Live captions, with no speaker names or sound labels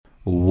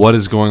What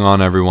is going on,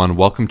 everyone?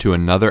 Welcome to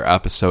another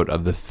episode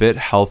of the Fit,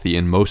 Healthy,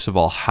 and most of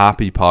all,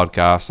 Happy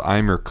podcast.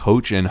 I'm your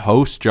coach and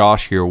host,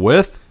 Josh, here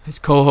with his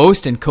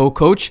co-host and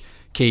co-coach,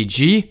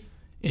 KG,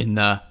 in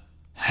the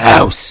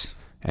house.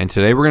 And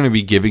today we're going to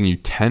be giving you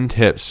 10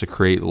 tips to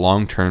create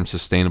long-term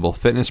sustainable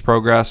fitness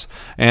progress.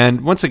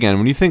 And once again,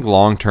 when you think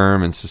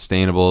long-term and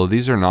sustainable,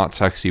 these are not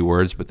sexy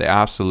words, but they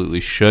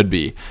absolutely should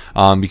be.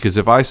 Because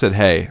if I said,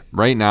 hey,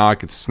 right now I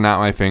could snap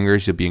my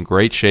fingers, you'll be in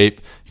great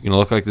shape, you can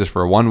look like this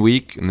for 1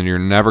 week, and then you're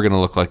never going to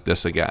look like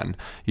this again,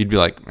 you'd be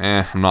like,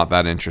 I'm not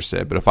that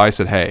interested. But if I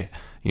said, hey,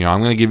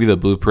 I'm going to give you the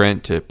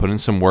blueprint to put in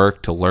some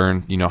work to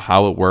learn,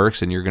 how it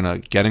works, and you're going to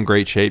get in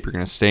great shape, you're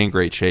going to stay in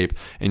great shape,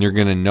 and you're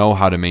going to know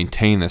how to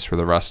maintain this for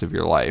the rest of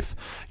your life.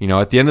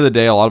 At the end of the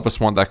day, a lot of us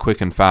want that quick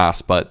and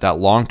fast, but that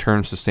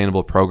long-term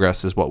sustainable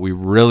progress is what we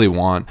really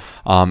want,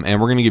 and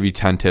we're going to give you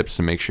 10 tips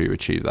to make sure you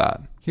achieve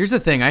that. Here's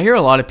the thing. I hear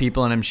a lot of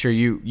people, and I'm sure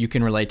you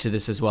can relate to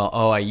this as well.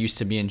 Oh, I used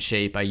to be in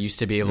shape. I used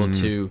to be able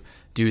to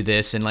do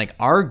this. And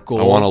our goal...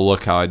 I want to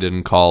look how I did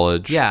in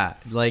college. Yeah.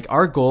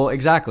 Our goal,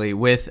 exactly,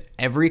 with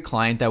every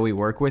client that we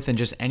work with and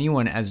just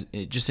anyone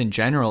just in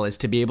general is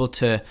to be able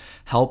to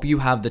help you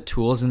have the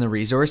tools and the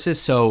resources.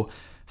 So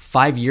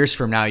 5 years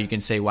from now, you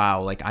can say,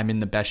 wow, I'm in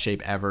the best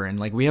shape ever. And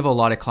we have a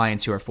lot of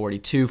clients who are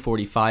 42,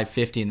 45,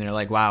 50, and they're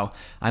like, wow,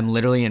 I'm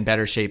literally in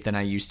better shape than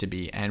I used to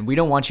be. And we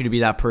don't want you to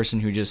be that person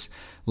who just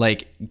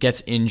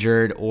gets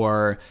injured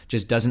or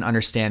just doesn't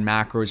understand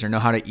macros or know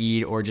how to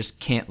eat or just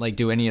can't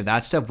do any of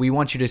that stuff. We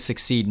want you to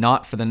succeed,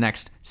 not for the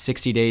next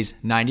 60 days,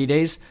 90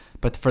 days,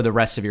 but for the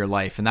rest of your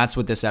life. And that's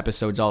what this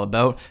episode's all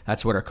about.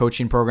 That's what our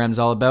coaching program's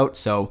all about.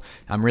 So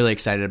I'm really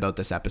excited about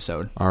this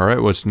episode. All right,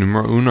 what's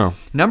numero uno?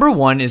 Number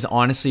one is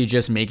honestly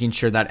just making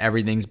sure that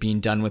everything's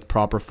being done with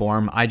proper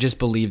form. I just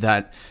believe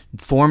that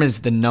form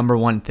is the number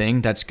one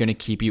thing that's going to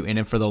keep you in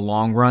it for the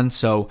long run.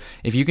 So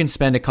if you can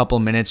spend a couple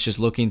minutes just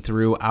looking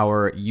through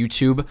our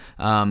YouTube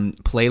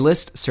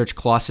playlist, search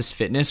Colossus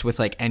Fitness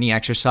with any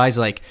exercise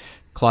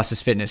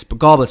Colossus Fitness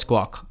goblet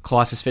squat,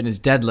 Colossus Fitness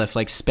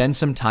deadlift, spend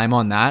some time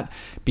on that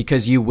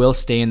because you will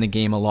stay in the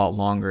game a lot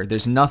longer.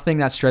 There's nothing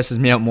that stresses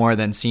me out more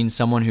than seeing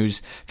someone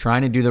who's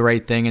trying to do the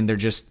right thing and they're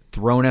just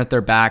thrown out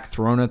their back,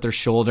 thrown out their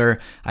shoulder.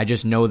 I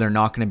just know they're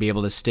not going to be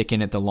able to stick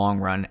in it the long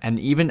run. And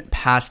even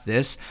past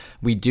this,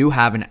 we do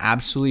have an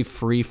absolutely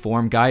free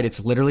form guide.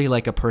 It's literally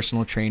like a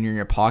personal trainer in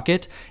your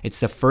pocket. It's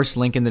the first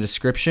link in the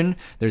description.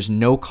 There's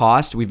no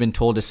cost. We've been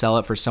told to sell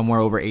it for somewhere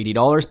over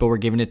 $80, but we're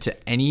giving it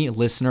to any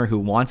listener who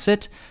wants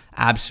it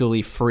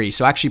absolutely free.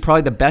 So actually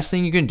probably the best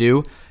thing you can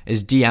do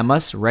is DM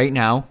us right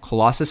now,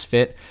 Colossus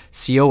Fit,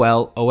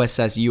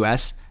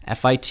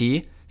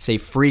 COLOSSUSFIT, say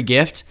free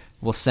gift.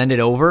 We'll send it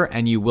over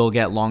and you will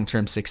get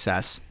long-term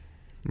success.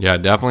 Yeah,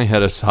 definitely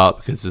hit us up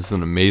because it's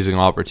an amazing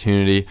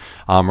opportunity.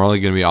 We're only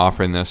going to be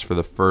offering this for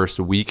the first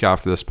week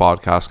after this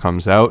podcast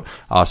comes out.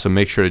 So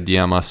make sure to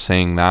DM us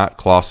saying that,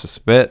 Colossus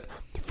Fit.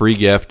 Free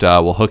gift.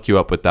 We'll hook you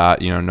up with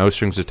that. No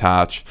strings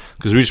attached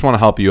because we just want to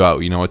help you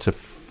out. It's a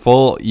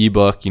full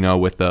ebook,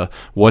 with the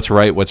what's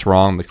right, what's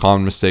wrong, the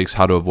common mistakes,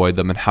 how to avoid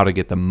them, and how to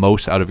get the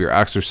most out of your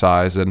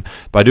exercise. And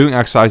by doing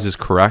exercises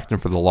correct and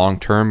for the long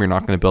term, you're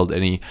not going to build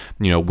any,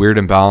 weird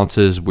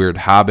imbalances, weird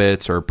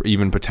habits, or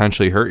even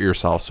potentially hurt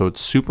yourself. So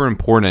it's super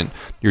important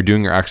you're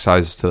doing your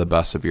exercises to the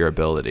best of your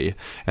ability.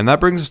 And that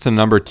brings us to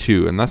number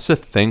 2, and that's to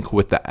think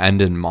with the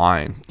end in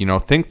mind.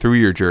 Think through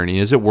your journey.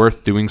 Is it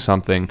worth doing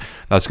something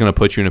that's going to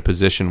put you in a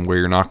position where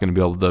you're not going to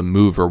be able to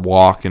move or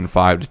walk in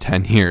 5 to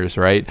 10 years,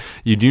 right?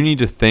 You do need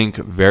to think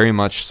very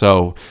much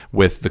so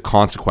with the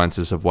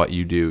consequences of what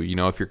you do.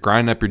 If you're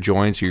grinding up your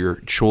joints or your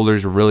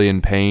shoulders are really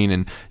in pain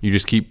and you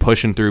just keep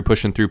pushing through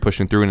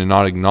and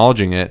not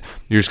acknowledging it,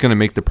 you're just going to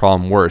make the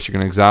problem worse. You're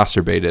going to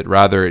exacerbate it.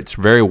 Rather, it's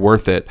very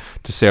worth it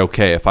to say,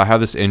 okay, if I have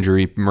this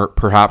injury,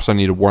 perhaps I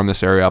need to warm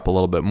this area up a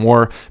little bit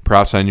more.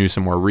 Perhaps I need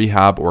some more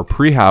rehab or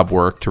prehab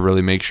work to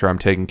really make sure I'm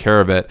taking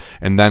care of it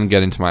and then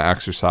get into my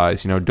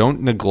exercise.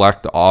 Don't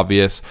neglect the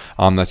obvious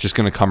that's just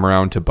going to come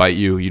around to bite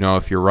you.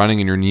 If you're running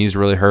and your knees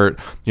really hurt,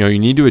 you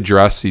need to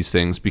address these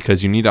things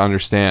because you need to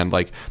understand,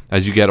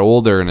 as you get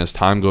older and as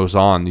time goes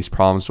on, these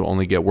problems will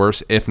only get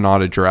worse if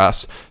not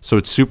addressed. So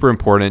it's super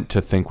important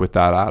to think with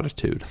that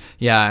attitude.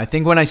 Yeah, I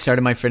think when I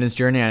started my fitness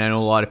journey, and I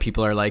know a lot of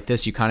people are like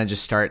this, you kind of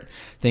just start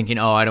thinking,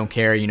 oh, I don't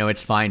care,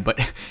 it's fine,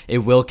 but it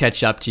will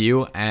catch up to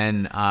you.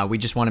 And we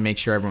just want to make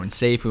sure everyone's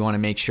safe. We want to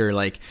make sure,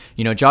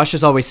 Josh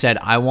has always said,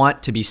 I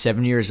want to be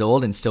 70 years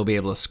old and still be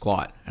able to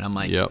squat. And I'm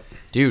like, yep.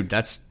 Dude,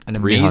 that's an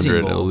amazing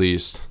 300 goal. At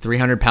least.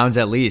 300 pounds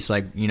at least.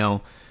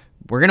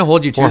 We're going to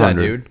hold you to 400.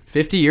 That, dude.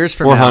 50 years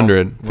from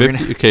 400. now.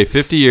 400.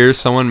 50 years,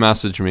 someone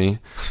message me,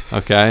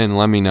 okay, and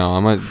let me know.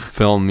 I'm going to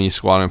film me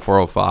squatting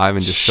 405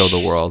 and just show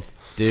the world.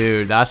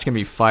 Dude, that's going to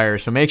be fire.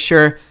 So make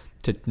sure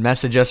to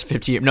message us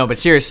 50. No, but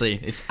seriously,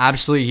 it's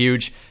absolutely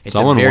huge. It's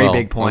Someone a very will.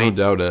 big point. I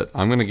don't doubt it.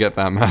 I'm going to get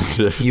that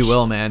message. You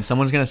will, man.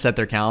 Someone's going to set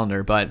their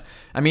calendar. But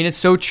I mean, it's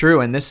so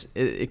true. And this,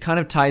 it kind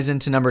of ties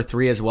into number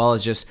 3 as well,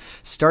 as just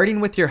starting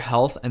with your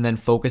health and then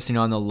focusing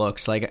on the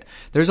looks. Like,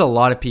 there's a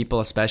lot of people,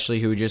 especially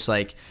who just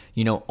like,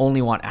 you know,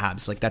 only want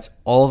abs. Like, that's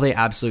all they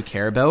absolutely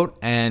care about.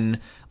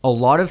 And a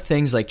lot of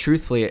things, like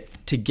truthfully,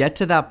 to get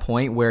to that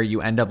point where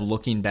you end up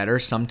looking better,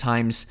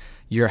 sometimes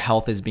your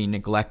health is being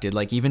neglected.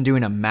 Like even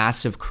doing a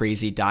massive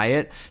crazy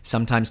diet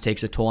sometimes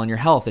takes a toll on your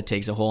health. It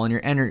takes a toll on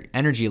your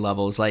energy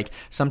levels. Like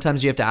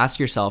sometimes you have to ask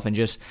yourself and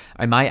just,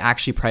 am I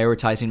actually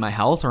prioritizing my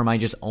health, or am I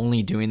just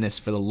only doing this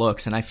for the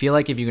looks? And I feel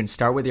like if you can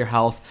start with your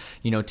health,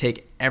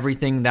 take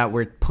everything that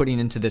we're putting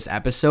into this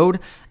episode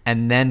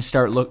and then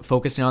start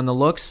focusing on the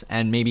looks,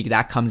 and maybe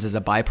that comes as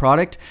a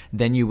byproduct,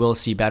 then you will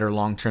see better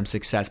long-term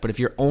success. But if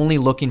you're only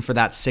looking for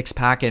that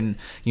six-pack and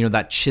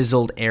that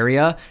chiseled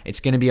area, it's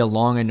going to be a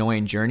long,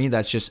 annoying journey.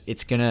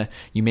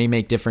 You may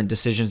make different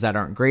decisions that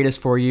aren't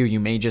greatest for you. You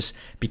may just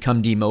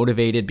become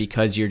demotivated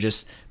because you're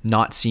just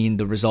not seeing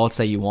the results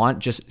that you want.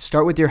 Just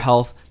start with your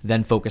health,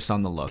 then focus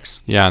on the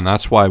looks. Yeah, and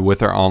that's why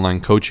with our online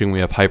coaching, we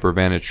have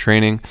HyperVantage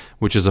Training,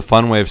 which is a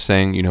fun way of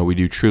saying, we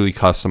do truly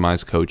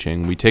customized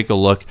coaching. We take a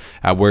look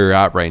at where you're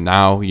at right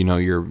now,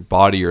 your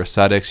body, your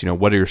aesthetics,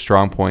 what are your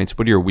strong points,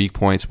 what are your weak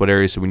points, what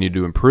areas do we need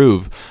to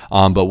improve.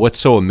 But what's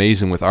so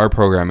amazing with our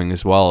programming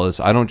as well is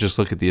I don't just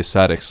look at the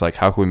aesthetics, like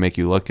how can we make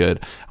you look good.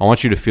 I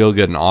want you to feel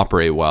good and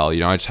operate well.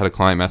 I just had a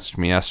client message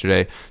me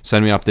yesterday,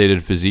 send me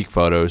updated physique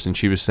photos, and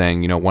she was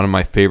saying, one of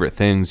my favorite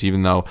things,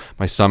 even though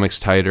my stomach's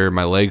tighter,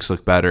 my legs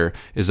look better,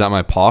 is that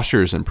my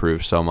posture has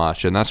improved so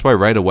much. And that's why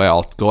right away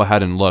I'll go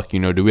ahead and look,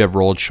 do we have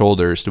rolled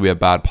shoulders? Do we have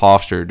bad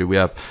posture? Do we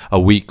have a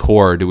weak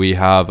core? Do we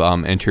have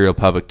anterior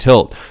pelvic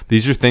tilt?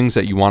 These are things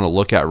that you want to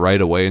look at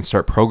right away and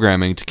start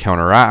programming to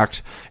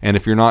counteract. And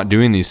if you're not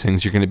doing these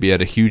things, you're going to be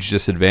at a huge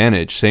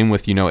disadvantage. Same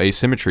with,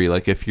 asymmetry.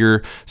 Like if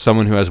you're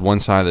someone who has one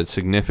side that's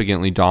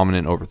significantly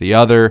dominant over the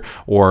other,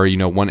 or,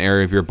 one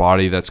area of your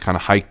body that's kind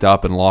of hiked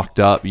up and locked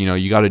up,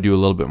 you got to do a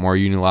little bit more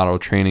unilateral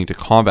training to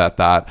combat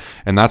that.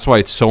 And that's why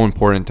it's so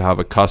important to have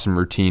a custom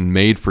routine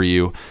made for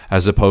you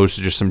as opposed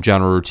to just some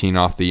general routine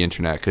off the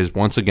internet. Because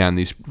once again,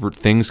 these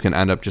things can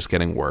end up just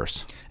getting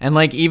worse. And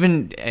like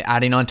even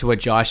adding on to what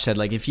Josh said,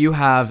 like if you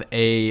have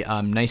a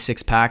nice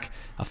six pack,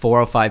 a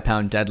 405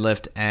 pound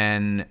deadlift,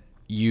 and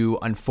you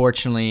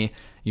unfortunately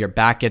your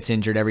back gets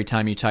injured every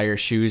time you tie your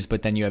shoes,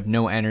 but then you have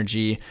no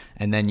energy,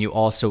 and then you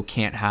also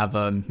can't have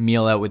a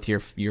meal out with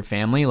your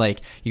family, like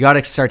you got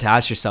to start to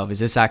ask yourself, is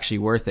this actually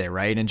worth it,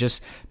 right? And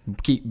just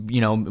keep,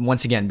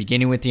 once again,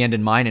 beginning with the end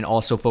in mind and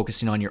also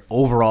focusing on your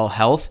overall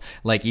health,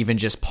 like even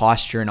just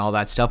posture and all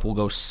that stuff will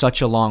go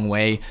such a long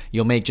way.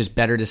 You'll make just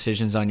better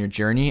decisions on your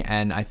journey,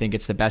 and I think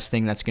it's the best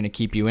thing that's going to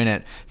keep you in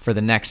it for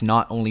the next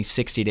not only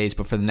 60 days,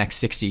 but for the next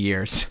 60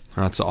 years.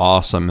 That's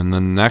awesome. And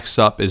the next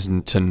up is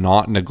to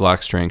not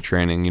neglect strength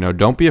training.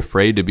 Don't be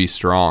afraid to be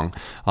strong.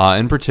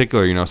 In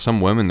particular,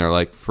 some women, they're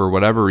like, for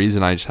whatever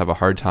reason, I just have a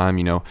hard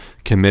time,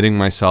 committing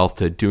myself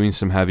to doing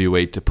some heavy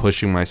weight, to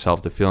pushing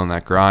myself, to feeling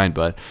that grind.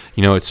 But,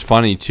 it's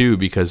funny too,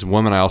 because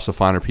women I also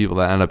find are people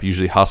that end up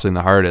usually hustling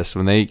the hardest.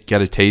 When they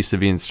get a taste of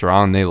being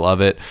strong, they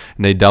love it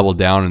and they double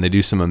down and they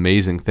do some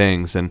amazing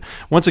things. And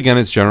once again,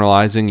 it's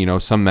generalizing.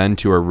 Some men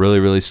too are really,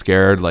 really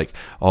scared, like,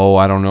 oh,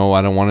 I don't know,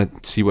 I don't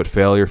want to see what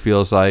failure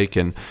feels like.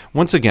 And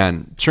once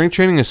again, strength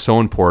training is so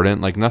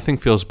important. Like nothing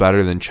feels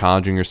better than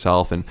challenging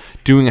yourself and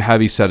doing a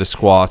heavy set of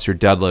squats or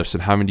deadlifts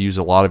and having to use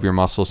a lot of your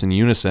muscles in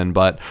unison.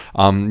 But,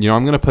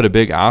 I'm going to put a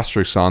big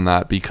asterisk on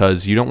that,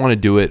 because you don't want to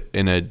do it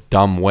in a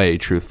dumb way,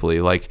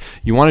 truthfully. Like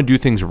you want to do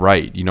things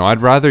right.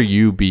 I'd rather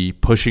you be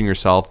pushing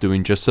yourself,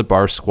 doing just the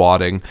bar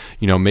squatting,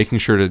 making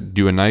sure to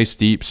do a nice,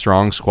 deep,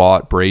 strong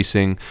squat,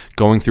 bracing,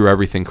 going through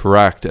everything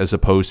correct, as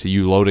opposed to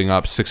you loading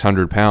up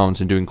 600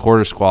 pounds and doing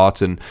quarter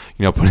squats and,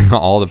 putting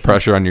all the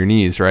pressure on your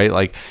knees, right?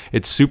 Like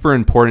it's super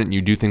important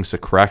you do things the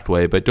correct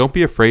way, but don't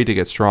be afraid to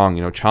get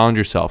strong. Challenge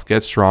yourself,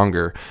 get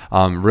stronger,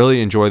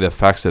 really enjoy the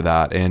effects of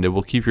that, and it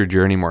will keep your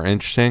journey more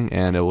interesting,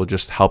 and it will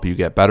just help you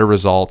get better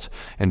results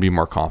and be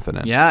more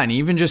confident. Yeah, and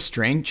even just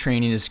strength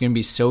training is going to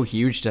be so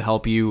huge to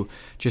help you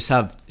just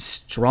have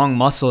strong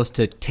muscles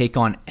to take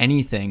on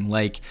anything.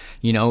 Like,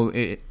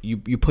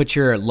 you put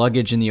your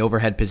luggage in the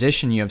overhead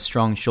position, you have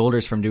strong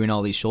shoulders from doing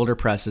all these shoulder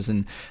presses.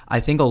 And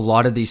I think a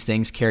lot of these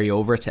things carry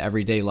over to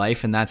everyday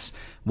life. And that's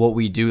what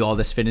we do all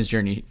this fitness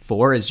journey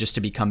for, is just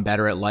to become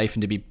better at life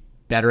and to be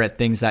better at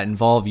things that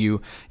involve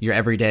your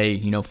everyday,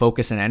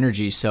 focus and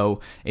energy.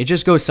 So it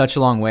just goes such a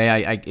long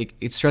way.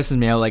 It stresses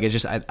me out. Like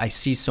I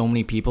see so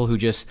many people who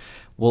just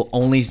will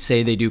only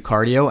say they do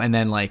cardio and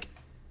then like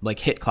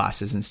HIIT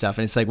classes and stuff.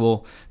 And it's like,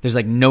 well, there's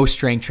like no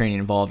strength training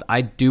involved.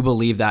 I do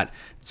believe that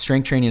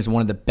strength training is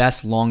one of the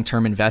best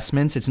long-term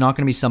investments. It's not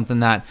going to be something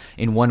that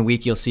in 1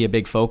 week you'll see a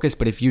big focus,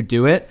 but if you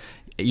do it,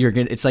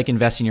 it's like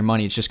investing your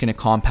money. It's just going to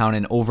compound,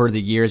 and over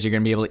the years you're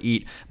going to be able to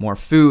eat more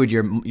food.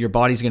 Your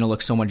body's going to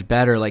look so much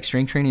better. Like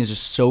strength training is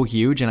just so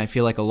huge, and I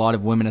feel like a lot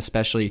of women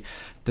especially,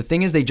 the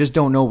thing is they just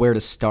don't know where to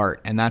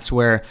start, and that's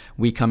where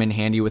we come in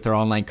handy with our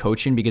online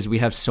coaching, because we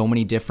have so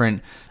many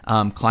different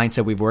clients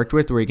that we've worked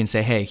with where you can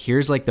say, hey,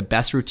 here's like the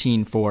best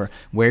routine for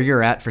where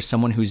you're at, for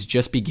someone who's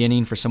just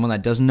beginning, for someone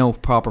that doesn't know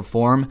proper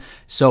form.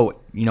 So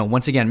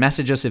once again,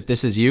 message us if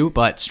this is you,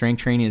 but strength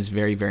training is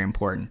very, very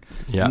important.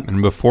 Yeah,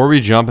 and before we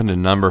jump into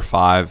number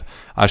 5,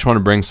 I just want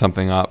to bring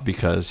something up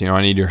because,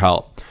 I need your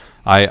help.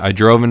 I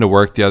drove into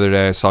work the other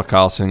day. I saw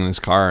Kyle sitting in his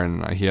car,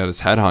 and he had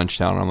his head hunched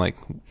down. I'm like,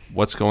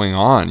 what's going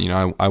on? You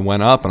know, I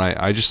went up, and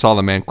I just saw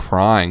the man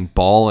crying,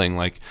 bawling,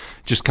 like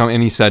just come.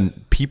 And he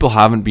said, people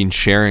haven't been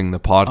sharing the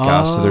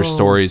podcast to their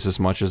stories as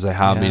much as they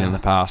have been in the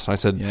past. And I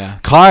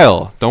said,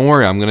 Kyle, don't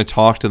worry. I'm going to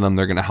talk to them.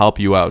 They're going to help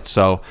you out.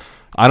 So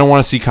I don't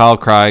want to see Kyle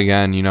cry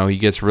again. You know, he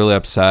gets really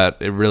upset.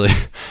 It really,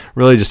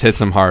 really just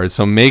hits him hard.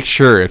 So make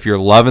sure, if you're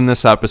loving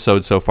this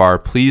episode so far,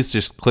 please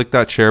just click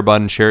that share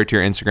button, share it to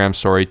your Instagram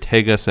story,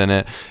 tag us in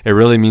it. It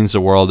really means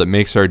the world. It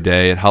makes our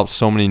day. It helps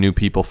so many new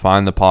people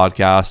find the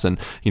podcast, and,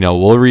 you know,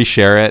 we'll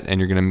reshare it, and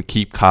you're going to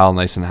keep Kyle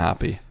nice and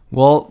happy.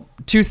 Well,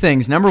 two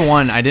things. Number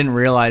one, I didn't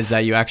realize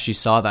that you actually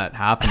saw that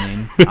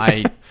happening.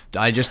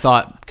 I just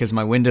thought, because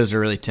my windows are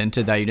really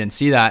tinted, that you didn't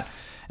see that.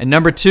 And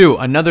number two,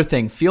 another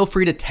thing, feel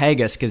free to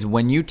tag us, because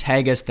when you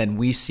tag us, then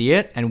we see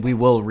it and we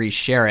will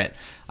reshare it.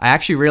 I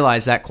actually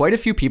realized that quite a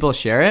few people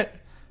share it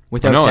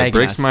without tagging us. It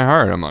breaks my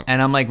heart.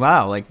 I'm like,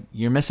 wow, like,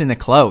 you're missing the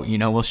clout. You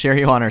know, we'll share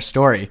you on our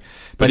story.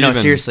 But no,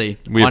 seriously,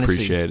 we honestly,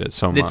 appreciate it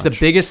so much. It's the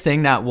biggest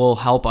thing that will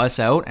help us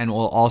out, and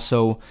will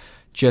also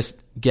just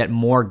get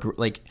more,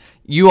 like,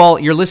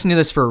 you're listening to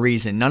this for a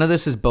reason. None of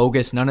this is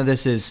bogus. None of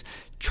this is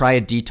try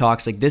a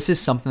detox. Like, this is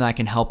something that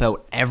can help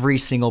out every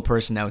single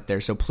person out there.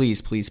 So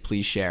please, please,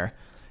 please share.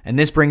 And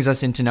this brings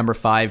us into number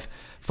 5,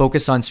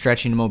 focus on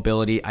stretching and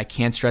mobility. I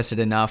can't stress it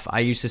enough.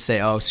 I used to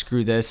say, oh,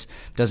 screw this,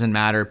 doesn't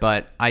matter.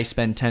 But I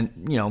spend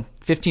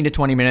 15 to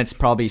 20 minutes,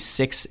 probably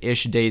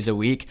 6-ish days a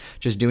week,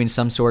 just doing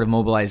some sort of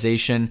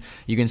mobilization.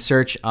 You can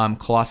search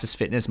Colossus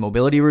Fitness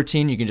mobility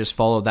routine. You can just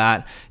follow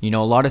that. You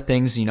know, a lot of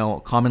things, you know,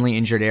 commonly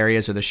injured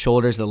areas are the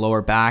shoulders, the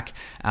lower back,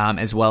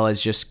 as well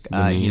as just,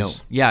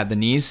 the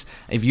knees.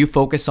 If you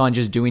focus on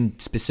just doing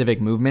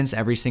specific movements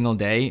every single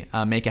day,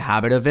 make a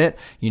habit of it,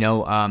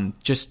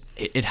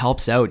 it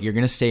helps out. You're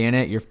going to stay in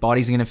it. Your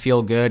body's going to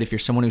feel good. If you're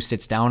someone who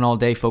sits down all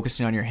day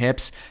focusing on your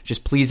hips,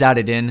 just please add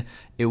it in.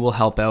 It will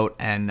help out,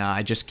 and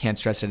I just can't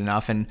stress it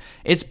enough. And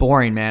it's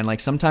boring, man. Like,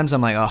 sometimes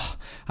I'm like, oh,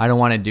 I don't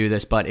want to do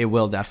this, but it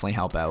will definitely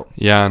help out.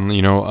 Yeah, and,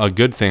 you know, a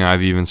good thing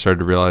I've even started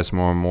to realize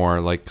more and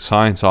more, like,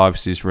 science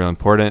obviously is real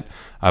important.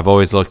 I've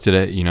always looked at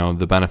it, you know,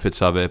 the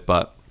benefits of it,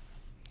 but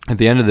at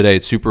the end of the day,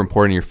 it's super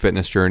important in your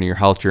fitness journey, your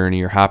health journey,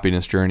 your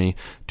happiness journey.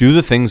 Do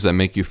the things that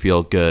make you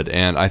feel good.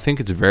 And I think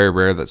it's very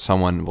rare that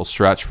someone will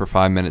stretch for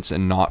 5 minutes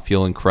and not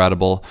feel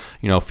incredible,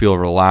 you know, feel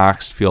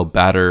relaxed, feel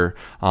better,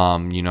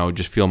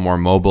 just feel more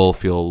mobile,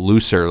 feel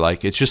looser.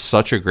 Like, it's just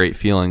such a great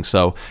feeling.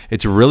 So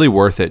it's really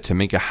worth it to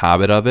make a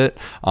habit of it,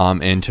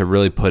 and to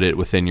really put it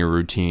within your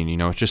routine. You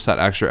know, it's just that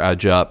extra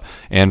edge up.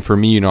 And for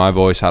me, you know, I've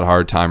always had a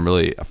hard time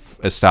really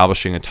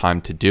establishing a time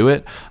to do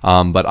it,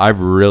 but I've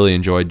really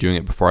enjoyed doing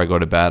it before I go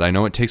to bed. I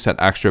know it takes that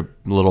extra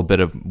little bit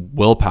of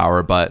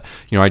willpower, but,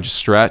 you know, I just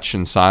stretch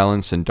in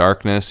silence and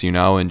darkness, you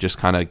know, and just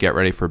kind of get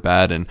ready for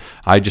bed, and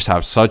I just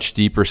have such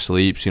deeper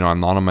sleeps. You know, I'm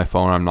not on my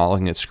phone, I'm not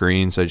looking at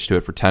screens. I just do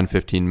it for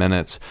 10-15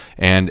 minutes,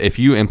 and if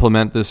you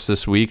implement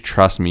this week,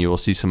 trust me, you will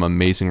see some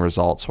amazing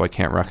results. So I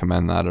can't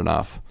recommend that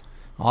enough.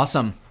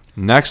 Awesome.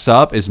 Next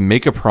up is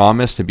make a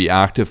promise to be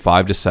active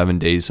 5 to 7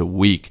 days a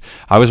week.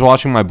 I was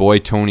watching my boy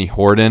Tony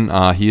Horton.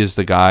 He is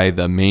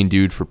the main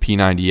dude for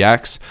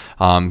P90X.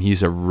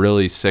 He's a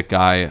really sick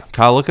guy.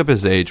 Kyle, look up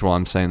his age while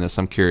I'm saying this.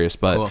 I'm curious,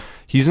 but cool.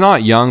 He's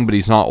not young, but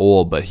he's not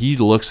old, but he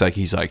looks like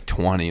he's like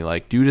 20.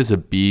 Like, dude is a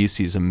beast.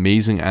 He's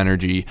amazing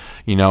energy,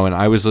 you know, and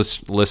I was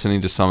listening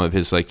to some of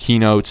his like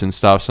keynotes and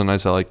stuff.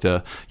 Sometimes I like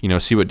to, you know,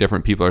 see what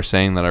different people are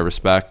saying that I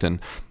respect. And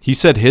he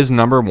said his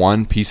number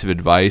one piece of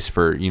advice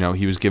for, you know,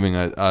 he was giving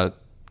a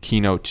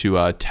keynote to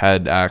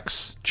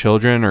TEDx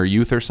children or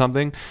youth or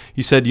something.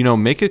 He said, you know,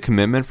 make a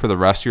commitment for the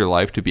rest of your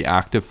life to be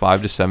active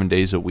 5 to 7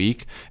 days a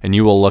week, and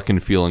you will look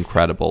and feel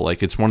incredible.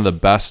 Like, it's one of the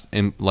best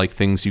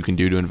things you can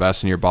do to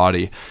invest in your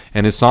body.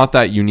 And it's not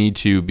that you need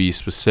to be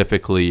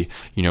specifically,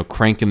 you know,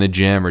 crank in the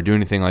gym or do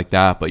anything like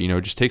that, but, you know,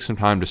 just take some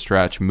time to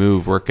stretch,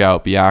 move, work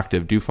out, be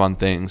active, do fun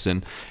things.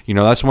 And, you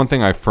know, that's one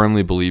thing I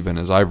firmly believe in,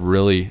 is I've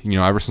really, you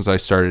know, ever since I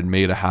started,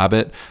 made a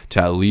habit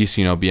to at least,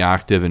 you know, be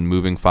active and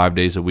moving 5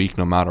 days a week,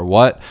 no matter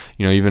what.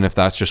 You know, even if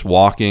that's just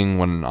walking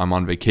when I'm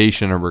on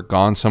vacation or we're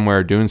gone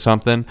somewhere doing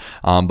something.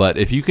 But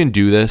if you can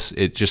do this,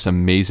 it's just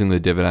amazing the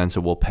dividends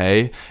it will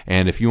pay.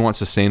 And if you want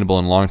sustainable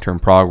and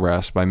long-term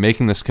progress, by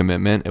making this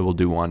commitment, it will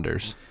do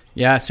wonders.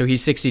 Yeah, so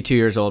he's 62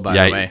 years old, by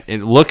the way.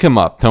 Look him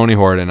up, Tony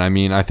Horton. I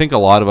mean, I think a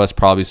lot of us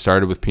probably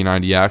started with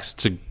P90X.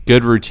 It's a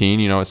good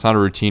routine. You know, it's not a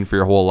routine for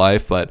your whole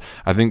life, but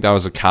I think that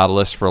was a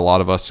catalyst for a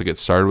lot of us to get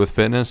started with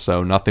fitness.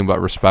 So nothing but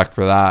respect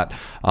for that.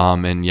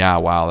 And yeah,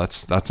 wow,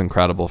 that's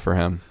incredible for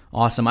him.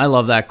 Awesome. I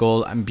love that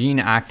goal. Being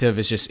active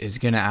is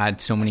going to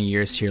add so many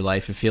years to your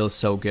life. It feels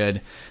so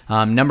good.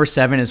 Number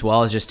 7 as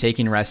well is just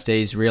taking rest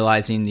days,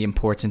 realizing the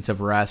importance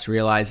of rest,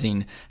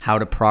 realizing how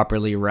to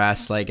properly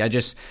rest. Like,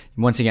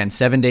 once again,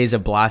 7 days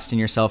of blasting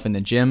yourself in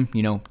the gym,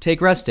 you know,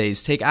 take rest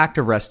days, take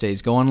active rest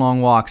days, go on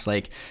long walks,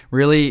 like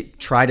really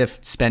try to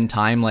spend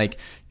time, like,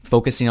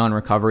 focusing on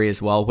recovery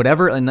as well.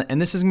 Whatever,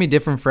 and this is gonna be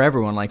different for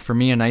everyone. Like for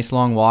me, a nice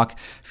long walk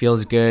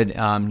feels good.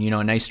 A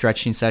nice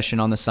stretching session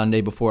on the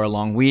Sunday before a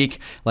long week.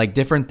 Like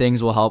different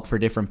things will help for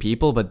different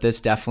people, but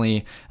this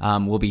definitely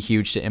will be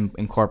huge to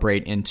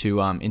incorporate into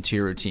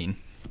your routine.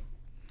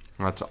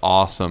 That's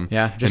awesome.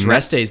 Yeah, just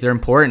rest days, they're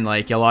important.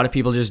 Like a lot of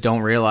people just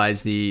don't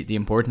realize the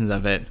importance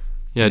of it.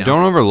 Yeah,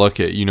 don't overlook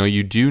it.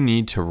 You do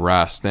need to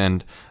rest.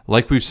 And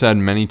like we've said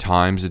many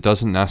times, it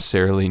doesn't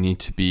necessarily need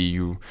to be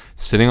you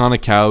sitting on a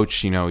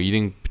couch,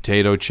 eating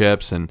potato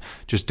chips and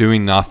just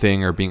doing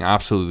nothing or being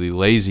absolutely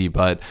lazy,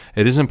 but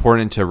it is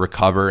important to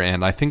recover,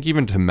 and I think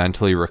even to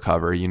mentally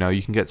recover.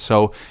 You can get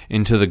so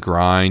into the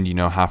grind,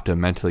 have to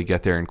mentally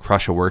get there and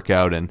crush a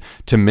workout, and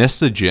to miss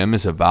the gym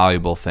is a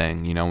valuable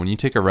thing. When you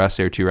take a rest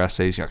day or 2 rest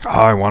days, you're like,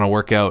 I want to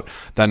work out.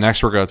 That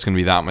next workout's going to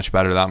be that much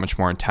better, that much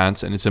more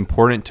intense, and it's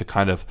important to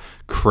kind of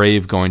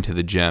crave going to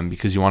the gym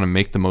because you want to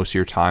make the most of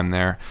your time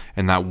there,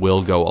 and that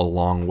will go a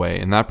long way.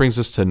 And that brings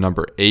us to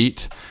number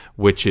 8,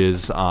 which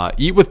is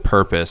eat with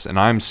purpose. And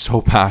I'm so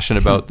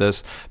passionate about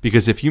this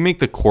because if you make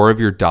the core of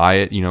your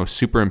diet,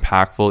 super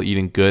impactful,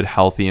 eating good,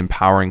 healthy,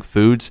 empowering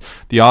foods,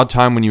 the odd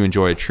time when you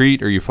enjoy a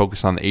treat or you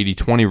focus on the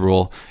 80-20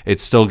 rule,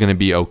 it's still going to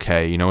be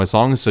okay. As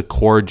long as the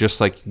core,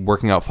 just like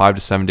working out 5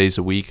 to 7 days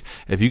a week,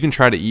 if you can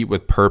try to eat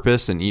with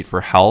purpose and eat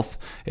for health,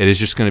 it is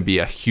just going to be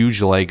a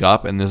huge leg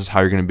up. And this is how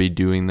you're going to be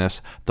doing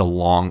this in the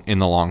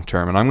long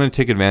term. And I'm going to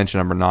take advantage of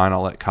number 9.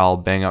 I'll let Kyle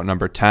bang out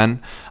number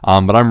 10.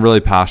 But I'm really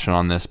passionate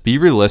on this. Be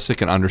realistic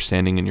and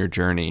understanding in your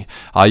journey.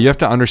 You have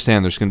to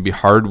understand there's going to be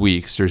hard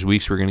weeks. There's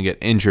weeks where you're going to get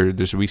injured.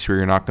 There's weeks where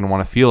you're not going to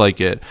want to feel like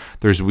it.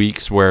 There's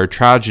weeks where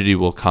tragedy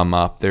will come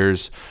up.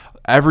 There's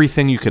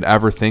everything you could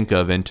ever think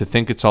of, and to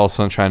think it's all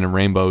sunshine and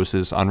rainbows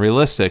is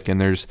unrealistic. And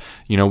there's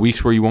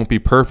weeks where you won't be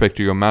perfect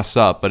or you'll mess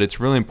up, but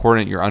it's really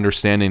important you're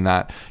understanding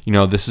that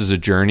this is a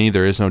journey.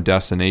 There is no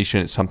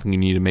destination. It's something you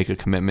need to make a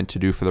commitment to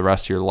do for the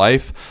rest of your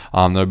life.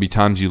 There'll be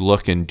times you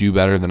look and do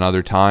better than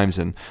other times,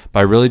 and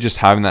by really just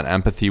having that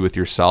empathy with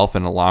yourself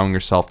and allowing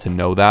yourself to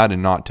know that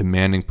and not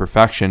demanding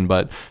perfection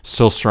but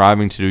still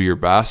striving to do your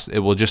best, it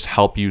will just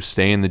help you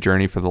stay in the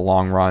journey for the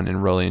long run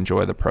and really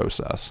enjoy the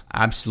process.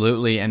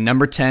 Absolutely. And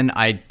number 10,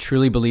 I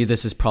truly believe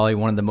this is probably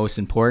one of the most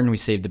important. We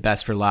saved the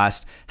best for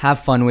last. Have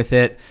fun with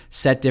it.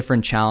 Set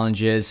different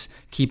challenges.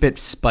 Keep it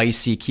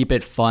spicy. Keep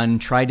it fun.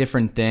 Try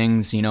different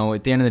things.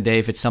 At the end of the day,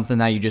 if it's something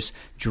that you just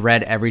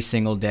dread every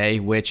single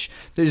day, which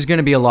there's going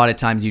to be a lot of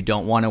times you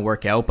don't want to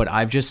work out, but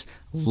I've just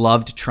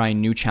loved trying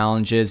new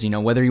challenges,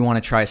 whether you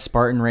want to try a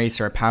Spartan race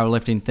or a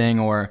powerlifting thing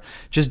or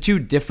just do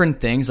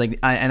different things. A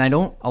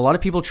lot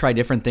of people try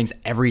different things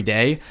every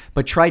day,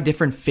 but try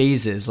different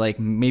phases. Like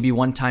maybe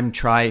one time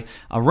try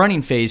a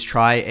running phase,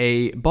 try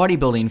a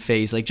bodybuilding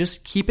phase. Like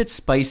just keep it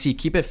spicy,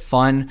 keep it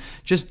fun,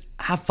 just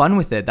have fun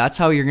with it. That's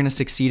how you're going to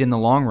succeed in the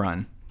long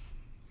run.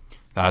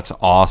 That's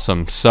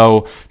awesome.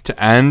 So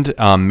to end,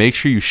 make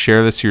sure you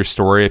share this to your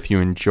story if you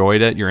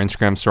enjoyed it. Your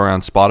Instagram story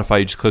on Spotify,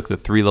 you just click the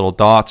 3 little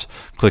dots,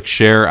 click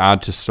share,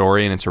 add to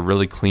story, and it's a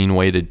really clean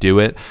way to do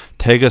it.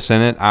 Tag us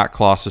in it at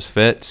Colossus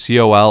Fit,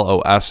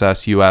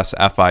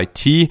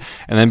 COLOSSUSFIT,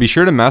 and then be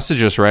sure to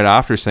message us right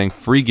after saying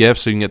free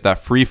gift so you can get that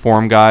free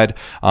form guide.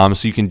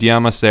 So you can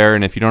DM us there,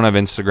 and if you don't have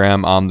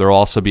Instagram, there will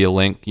also be a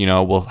link,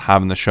 we'll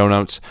have in the show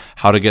notes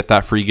how to get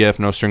that free gift,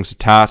 no strings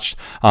attached.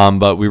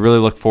 But we really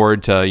look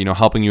forward to,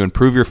 helping you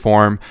improve your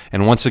form.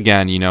 And once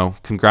again,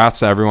 congrats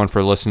to everyone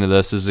for listening to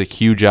this. This is a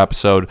huge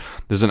episode.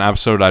 This is an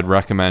episode I'd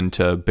recommend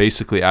to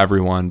basically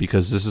everyone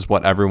because this is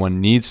what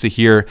everyone needs to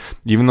hear.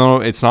 Even though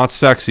it's not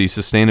sexy,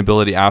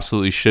 sustainability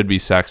absolutely should be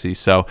sexy.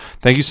 So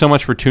thank you so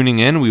much for tuning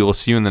in. We will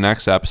see you in the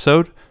next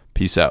episode.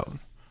 Peace out.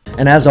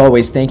 And as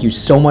always, thank you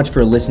so much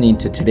for listening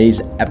to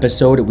today's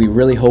episode. We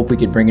really hope we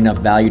could bring enough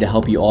value to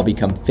help you all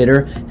become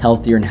fitter,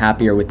 healthier, and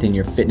happier within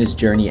your fitness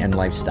journey and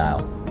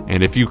lifestyle.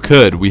 And if you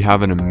could, we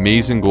have an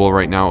amazing goal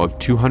right now of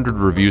 200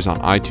 reviews on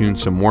iTunes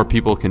so more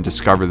people can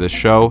discover this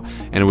show.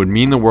 And it would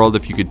mean the world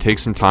if you could take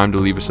some time to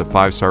leave us a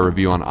 5-star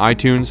review on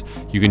iTunes.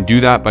 You can do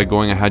that by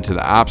going ahead to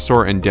the App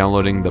Store and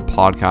downloading the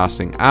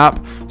podcasting app,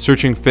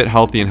 searching Fit,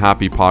 Healthy, and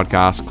Happy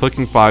Podcast,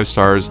 clicking 5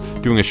 stars,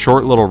 doing a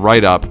short little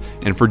write-up.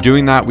 And for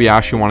doing that, we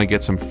actually want to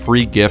get some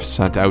free gifts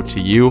sent out to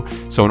you.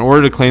 So in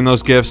order to claim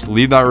those gifts,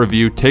 leave that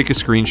review, take a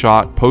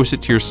screenshot, post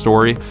it to your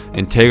story,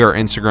 and tag our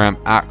Instagram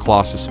at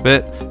Colossus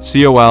Fit,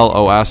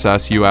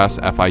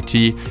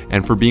 COLOSSUSFIT,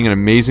 and for being an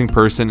amazing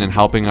person and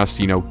helping us,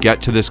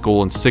 get to this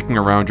goal and sticking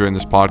around during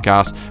this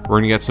podcast. We're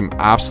going to get some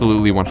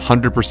absolutely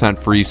 100%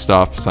 free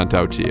stuff sent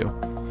out to you.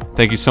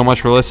 Thank you so much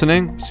for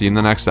listening. See you in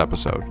the next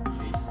episode.